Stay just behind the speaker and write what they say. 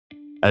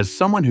As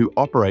someone who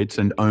operates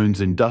and owns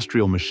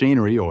industrial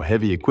machinery or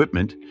heavy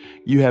equipment,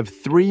 you have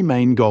three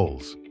main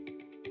goals: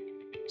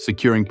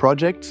 securing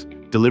projects,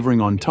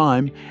 delivering on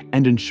time,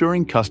 and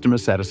ensuring customer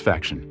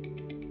satisfaction.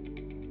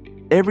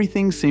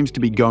 Everything seems to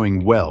be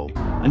going well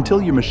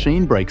until your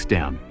machine breaks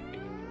down.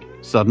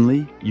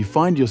 Suddenly, you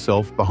find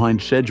yourself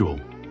behind schedule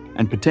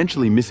and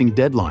potentially missing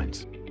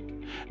deadlines,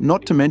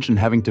 not to mention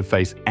having to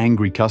face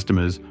angry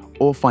customers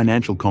or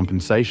financial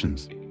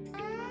compensations.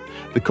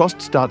 The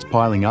cost starts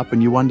piling up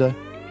and you wonder,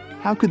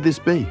 how could this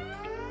be?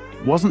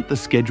 Wasn't the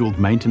scheduled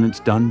maintenance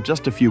done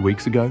just a few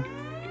weeks ago?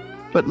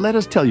 But let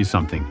us tell you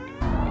something.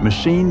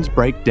 Machines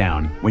break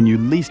down when you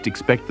least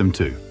expect them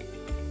to.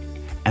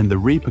 And the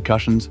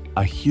repercussions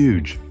are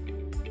huge.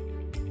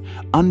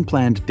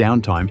 Unplanned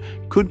downtime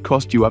could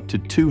cost you up to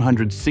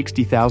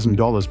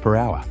 $260,000 per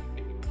hour.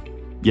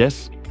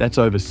 Yes, that's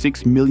over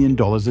 $6 million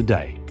a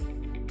day.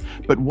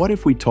 But what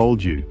if we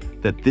told you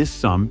that this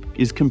sum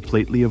is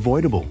completely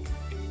avoidable?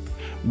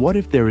 What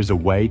if there is a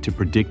way to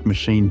predict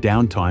machine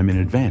downtime in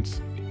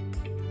advance?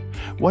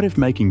 What if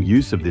making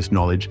use of this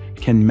knowledge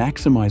can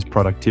maximize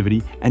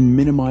productivity and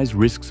minimize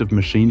risks of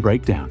machine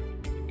breakdown?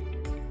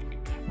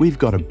 We've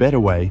got a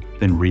better way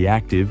than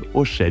reactive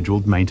or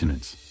scheduled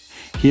maintenance.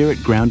 Here at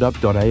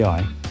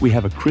Groundup.ai, we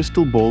have a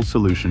crystal ball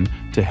solution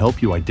to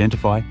help you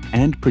identify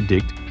and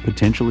predict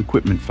potential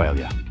equipment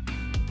failure.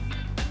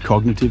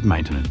 Cognitive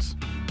maintenance.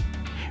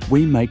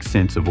 We make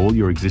sense of all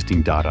your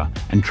existing data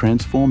and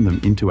transform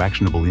them into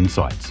actionable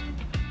insights.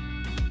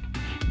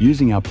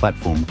 Using our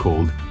platform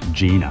called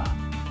Gina,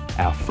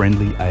 our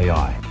friendly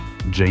AI,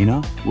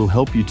 Gina will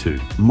help you to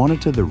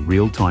monitor the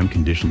real-time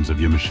conditions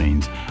of your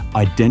machines,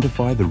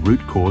 identify the root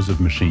cause of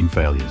machine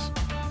failures,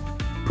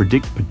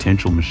 predict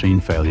potential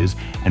machine failures,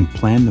 and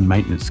plan the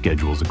maintenance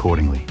schedules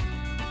accordingly.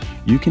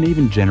 You can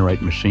even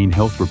generate machine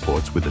health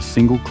reports with a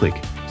single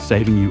click,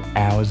 saving you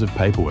hours of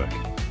paperwork.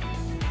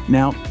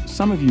 Now,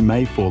 some of you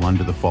may fall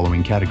under the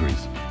following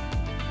categories.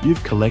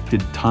 You've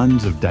collected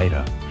tons of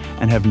data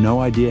and have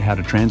no idea how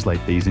to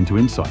translate these into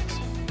insights.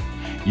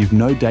 You've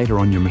no data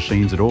on your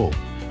machines at all,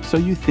 so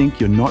you think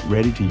you're not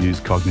ready to use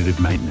cognitive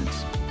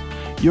maintenance.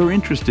 You're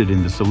interested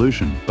in the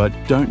solution, but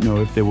don't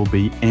know if there will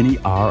be any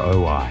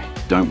ROI.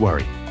 Don't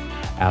worry.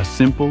 Our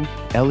simple,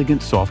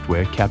 elegant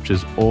software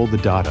captures all the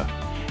data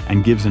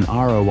and gives an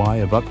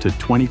ROI of up to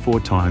 24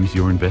 times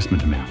your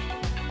investment amount.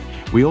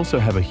 We also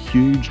have a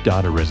huge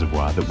data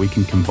reservoir that we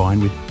can combine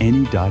with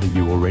any data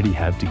you already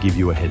have to give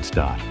you a head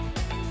start.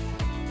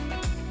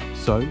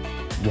 So,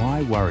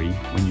 why worry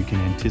when you can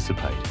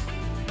anticipate?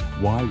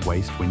 Why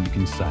waste when you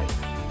can save?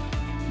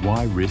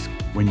 Why risk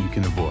when you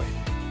can avoid?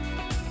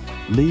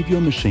 Leave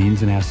your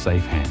machines in our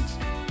safe hands.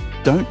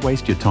 Don't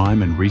waste your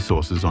time and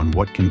resources on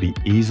what can be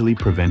easily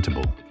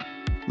preventable.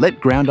 Let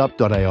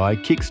Groundup.ai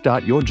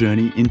kickstart your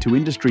journey into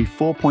Industry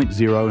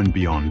 4.0 and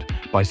beyond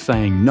by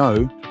saying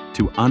no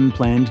to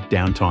unplanned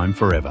downtime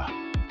forever.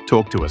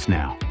 Talk to us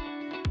now.